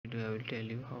will tell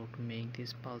you how to make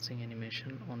this pulsing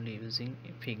animation only using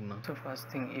Figma. So first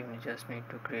thing, you just need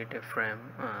to create a frame,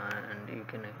 and you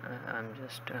can I'm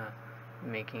just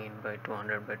making it by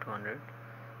 200 by 200,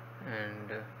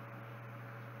 and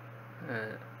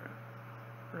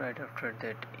right after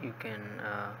that you can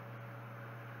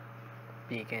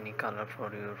pick any color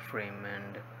for your frame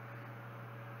and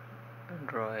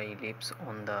draw a ellipse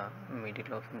on the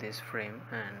middle of this frame,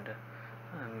 and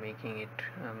I'm making it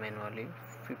manually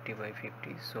 50 by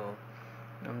 50. So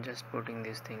I'm just putting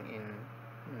this thing in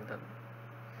the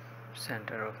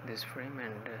center of this frame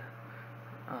and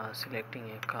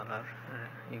selecting a color.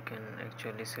 You can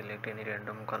actually select any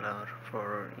random color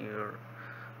for your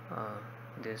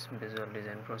this visual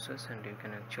design process, and you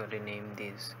can actually name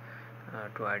these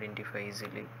to identify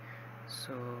easily.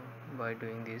 So by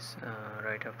doing this,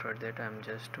 right after that I'm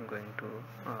just going to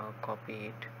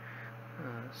copy it.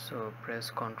 So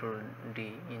press Ctrl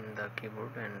D in the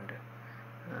keyboard, and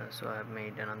so I have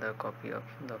made another copy of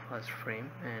the first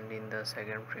frame, and in the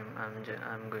second frame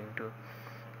I'm going to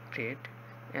create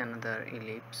another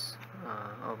ellipse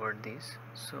over this.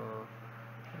 So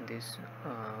this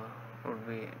would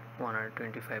be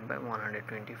 125 by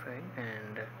 125,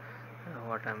 and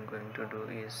what I'm going to do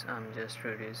is I'm just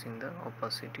reducing the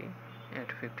opacity at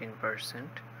 15%.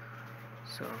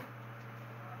 So,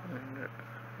 and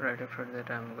right after that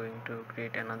I'm going to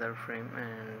create another frame,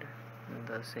 and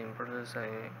the same process I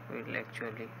will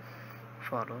actually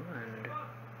follow. And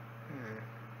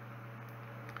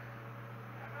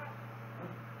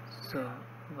so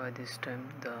by this time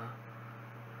the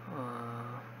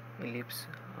ellipse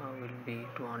will be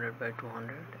 200 by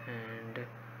 200, and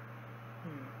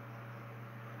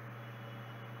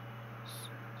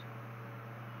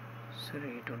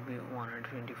sorry, it will be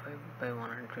 125 by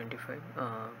 125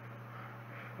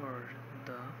 for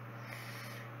the,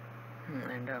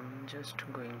 and I'm just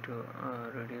going to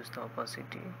reduce the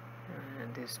opacity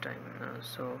this time,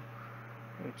 so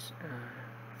it's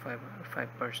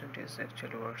 5% is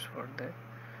actually works for that.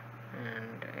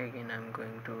 And again I'm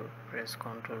going to press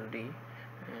Ctrl D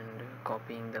and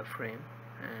copying the frame,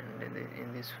 and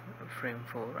in this frame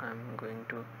 4 I'm going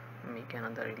to make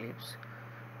another ellipse.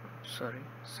 Sorry,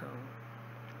 so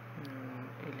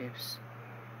ellipse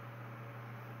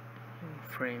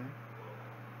frame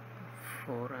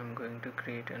 4 I'm going to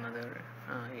create another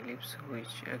ellipse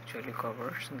which actually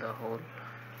covers the whole,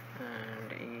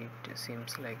 and it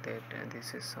seems like that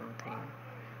this is something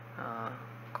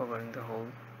covering the whole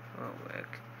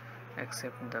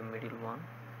except the middle one.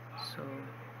 So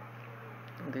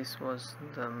this was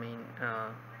the main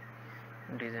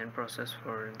design process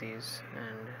for this,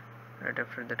 and right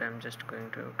after that I'm just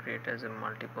going to create as a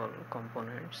multiple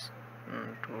components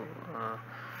to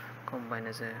combine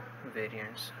as a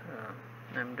variants.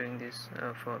 I'm doing this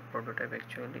for prototype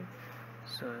actually.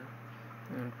 So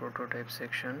in prototype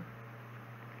section,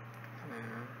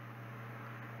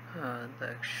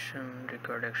 the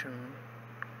required action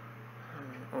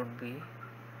would be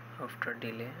after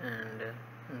delay, and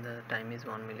the time is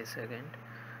 1 millisecond.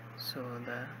 So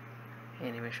the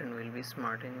animation will be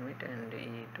smart animate, and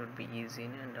it would be easy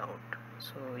in and out.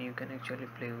 So you can actually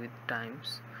play with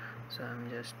times. So I'm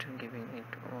just giving it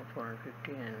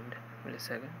 450 and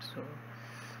milliseconds. So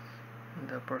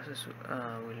the process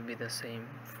will be the same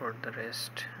for the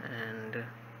rest, and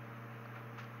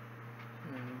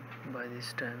by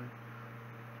this time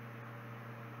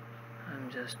I'm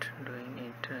just doing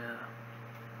it.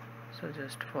 So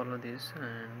just follow this,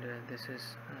 and this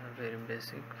is very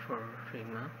basic for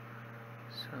Figma.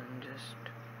 So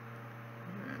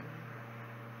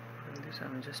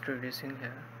I'm just reducing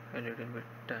here a little bit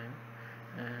time,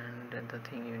 and the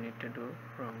thing you need to do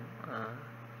from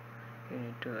you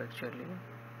need to actually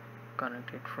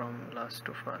connect it from last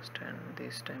to first, and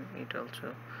this time it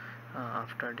also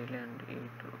after delay, and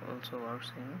it also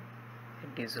works in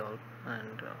dissolve,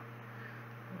 and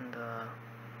the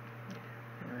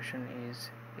animation is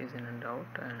in and out,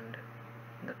 and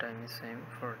the time is same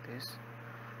for this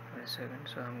second.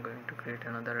 So I'm going to create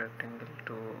another rectangle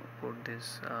to put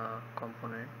this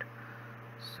component.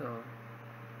 So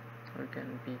we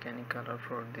can pick any color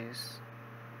for this.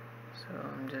 So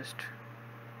I'm just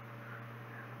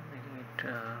making it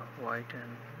white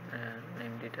and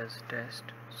named it as test.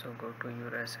 So go to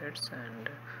your assets and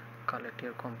collect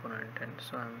your component, and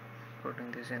so I'm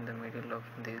putting this in the middle of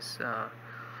this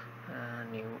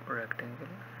new rectangle,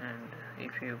 and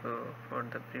if you go for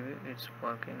the preview, it's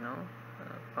working now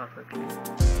perfectly.